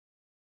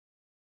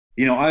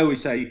I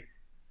always say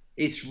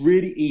it's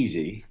really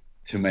easy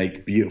to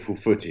make beautiful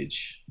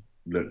footage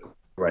look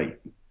great,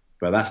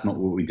 but that's not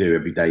what we do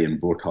every day in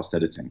broadcast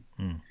editing.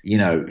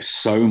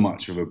 So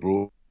much of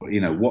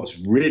what's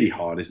really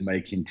hard is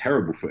making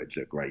terrible footage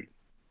look great.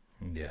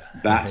 Yeah,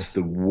 That's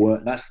right. the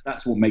work.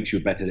 That's what makes you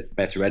a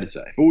better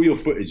editor. If all your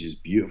footage is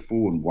beautiful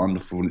and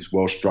wonderful and it's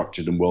well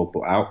structured and well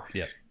thought out,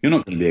 Yeah, you're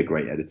not going to be a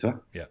great editor.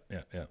 yeah,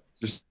 yeah, yeah.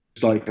 Just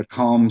like a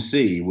calm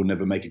sea will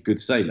never make a good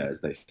sailor,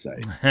 as they say.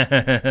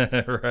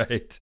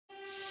 Right.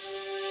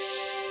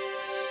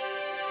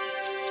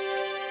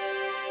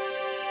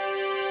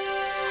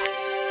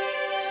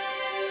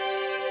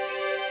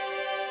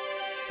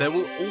 There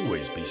will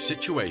always be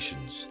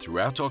situations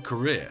throughout our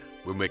career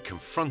when we're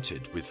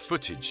confronted with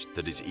footage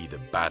that is either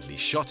badly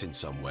shot in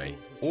some way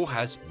or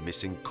has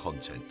missing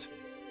content.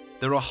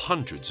 There are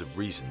hundreds of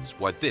reasons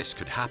why this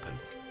could happen,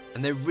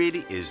 and there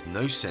really is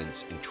no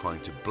sense in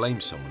trying to blame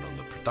someone on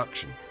the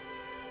production.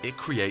 It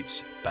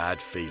creates bad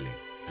feeling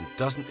and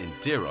doesn't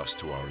endear us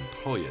to our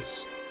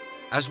employers.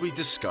 As we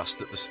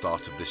discussed at the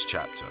start of this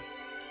chapter,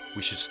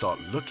 we should start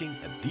looking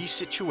at these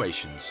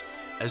situations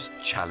as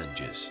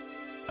challenges,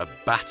 a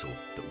battle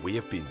that we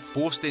have been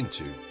forced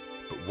into,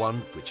 but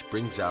one which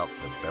brings out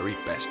the very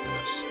best in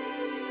us.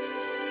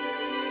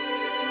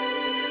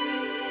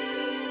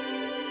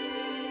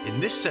 In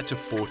this set of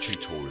 4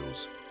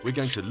 tutorials, we're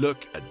going to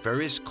look at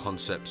various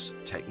concepts,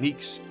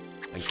 techniques,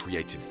 and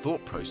creative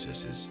thought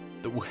processes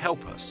that will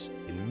help us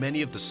in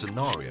many of the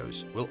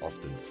scenarios we'll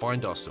often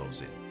find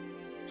ourselves in.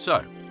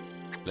 So,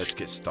 let's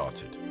get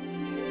started.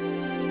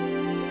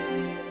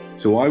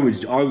 So I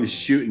was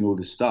shooting all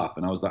this stuff,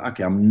 and I was like,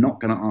 okay, I'm not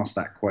going to ask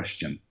that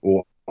question,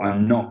 or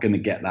I'm not going to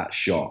get that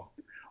shot,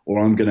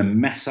 or I'm going to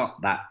mess up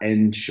that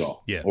end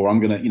shot, Yeah. or I'm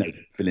going to,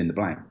 fill in the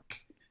blank,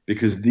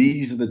 because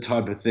these are the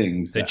type of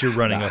things That you're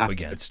running that up happen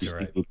against,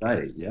 every right? single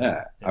day.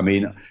 Yeah. I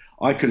mean,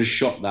 I could have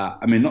shot that.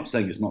 I mean, not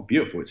saying it's not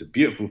beautiful. It's a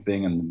beautiful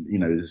thing, and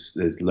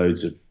there's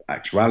loads of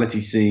actuality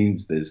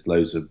scenes. There's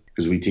loads of,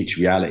 because we teach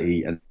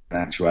reality and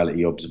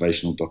actuality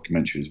observational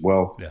documentary as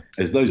well. Yeah.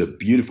 There's loads of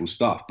beautiful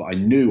stuff, but I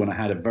knew when I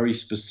had a very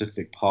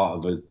specific part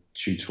of a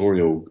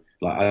tutorial,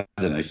 like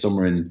I don't know,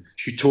 somewhere in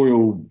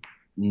tutorial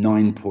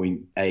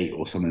 9.8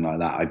 or something like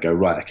that, I'd go,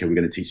 right, okay, we're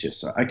going to teach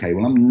this. So, okay,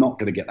 well, I'm not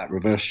going to get that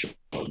reverse shot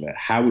of it.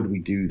 How would we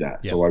do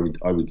that? Yeah. So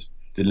I would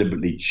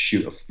deliberately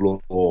shoot a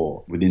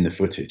flaw within the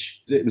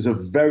footage. It was a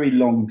very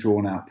long,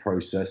 drawn out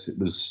process. It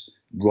was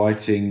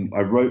writing.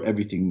 I wrote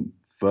everything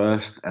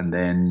first, and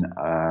then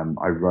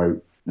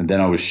and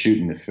then I was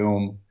shooting the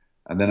film,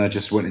 and then I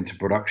just went into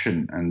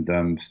production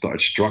and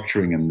started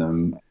structuring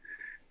them.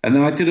 And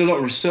then I did a lot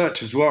of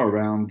research as well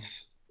around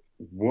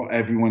what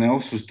everyone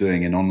else was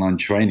doing in online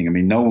training. I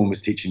mean, no one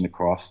was teaching the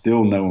craft.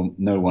 Still, no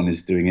one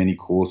is doing any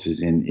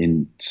courses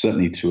in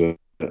certainly to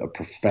a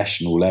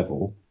professional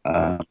level.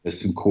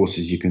 There's some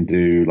courses you can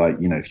do, like,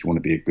 if you want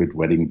to be a good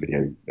wedding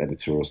video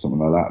editor or something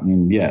like that. I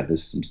mean, yeah,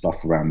 there's some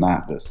stuff around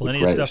that. But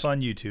Plenty of stuff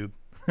on YouTube.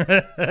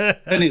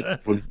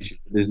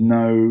 There's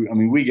no, I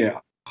mean, we get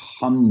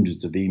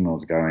hundreds of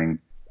emails going,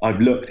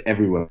 I've looked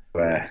everywhere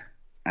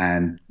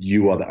and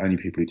you are the only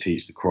people who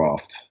teach the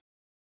craft.